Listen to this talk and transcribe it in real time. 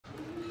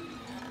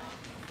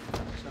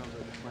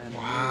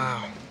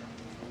Wow.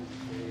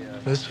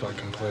 This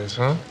fucking place,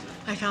 huh?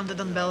 I found it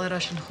on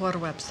Belarusian whore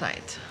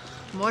website.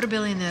 More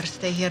billionaires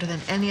stay here than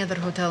any other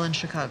hotel in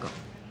Chicago.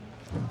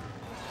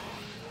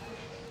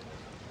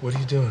 What are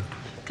you doing?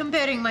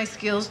 Comparing my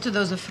skills to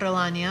those of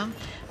Frelania.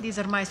 These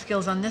are my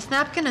skills on this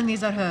napkin, and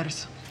these are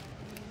hers.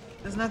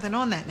 There's nothing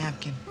on that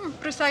napkin.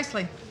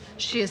 Precisely.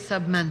 She is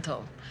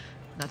submental.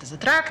 Not as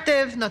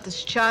attractive, not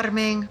as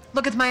charming.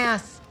 Look at my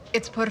ass.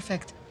 It's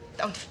perfect.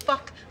 I would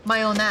fuck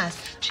my own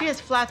ass. She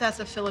is flat as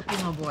a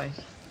Filipino boy.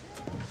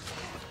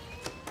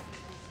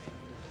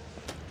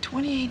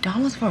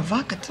 $28 for a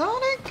vodka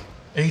tonic?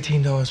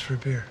 $18 for a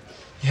beer.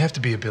 You have to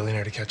be a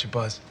billionaire to catch a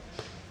buzz.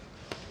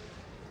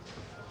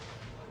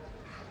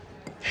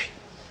 Hey,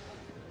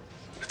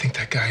 I think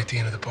that guy at the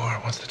end of the bar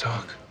wants to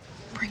talk.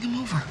 Bring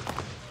him over.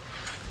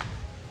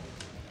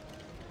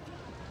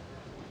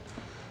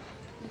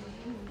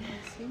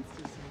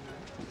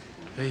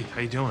 Hey,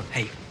 how you doing?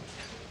 Hey,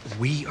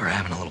 we are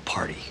having a little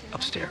party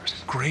upstairs.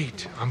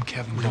 Great. I'm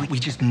Kevin. We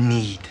just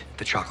need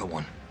the chocolate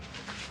one.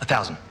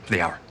 1,000 for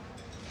the hour.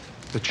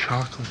 The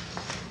chocolate.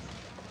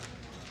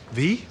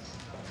 V?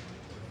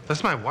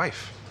 That's my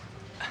wife.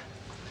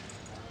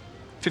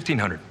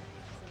 1,500.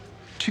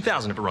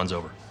 2,000 if it runs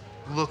over.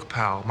 Look,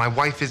 pal, my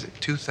wife is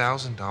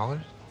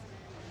 $2,000?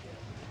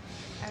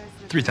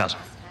 3,000.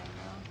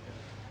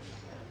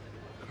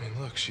 I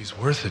mean, look, she's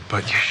worth it,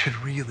 but you should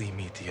really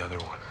meet the other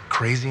one.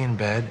 Crazy in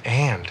bed,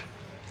 and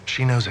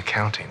she knows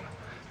accounting.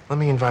 Let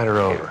me invite her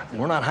over.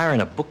 We're not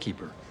hiring a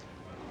bookkeeper.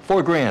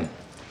 $4 grand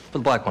for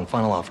the black one,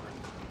 final offer.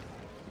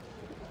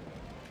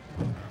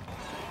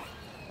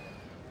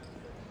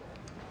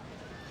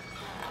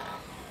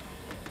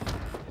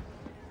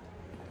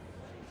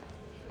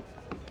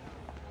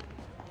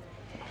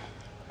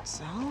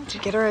 So, did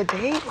you get her a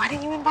date? Why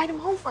didn't you invite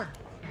him over?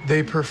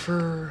 They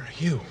prefer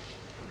you.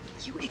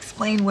 You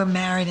explain we're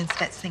married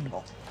instead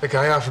single. The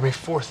guy offered me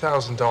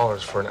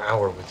 $4,000 for an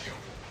hour with you.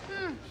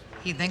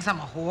 He thinks I'm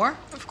a whore?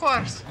 Of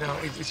course. No,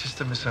 it's just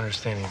a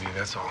misunderstanding, V,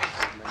 that's all.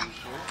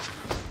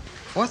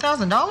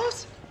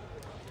 $4,000?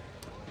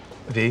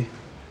 V?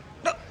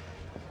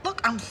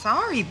 Look, I'm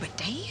sorry, but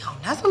damn,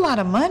 that's a lot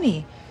of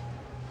money.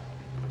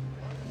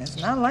 It's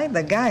not like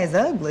the guy is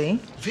ugly.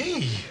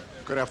 V!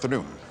 Good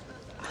afternoon.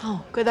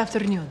 Oh, good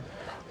afternoon.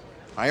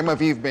 I am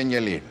Aviv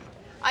Ben-Yelin.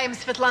 I am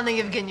Svetlana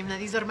Yevgenyevna.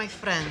 These are my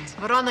friends,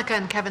 Veronica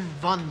and Kevin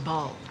von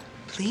Ball.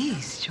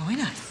 Please, join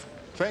us.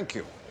 Thank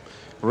you.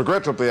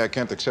 Regrettably, I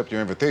can't accept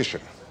your invitation.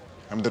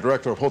 I'm the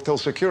director of hotel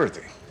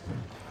security.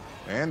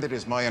 And it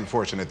is my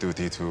unfortunate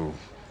duty to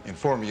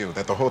inform you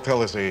that the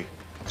hotel is a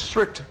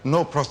strict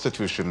no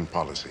prostitution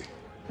policy.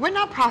 We're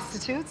not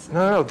prostitutes.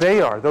 No, they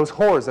are. Those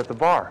whores at the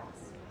bar.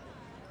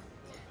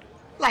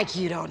 Like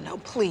you don't know,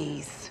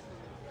 please.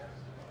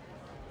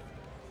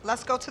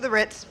 Let's go to the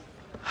Ritz.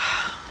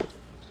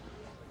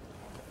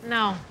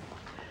 No.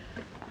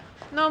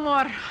 No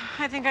more.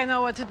 I think I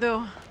know what to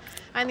do.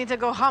 I need to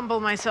go humble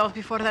myself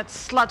before that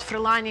slut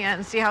Frelania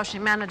and see how she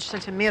managed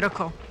such a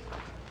miracle.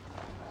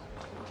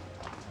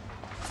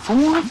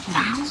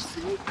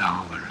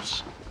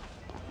 $4,000?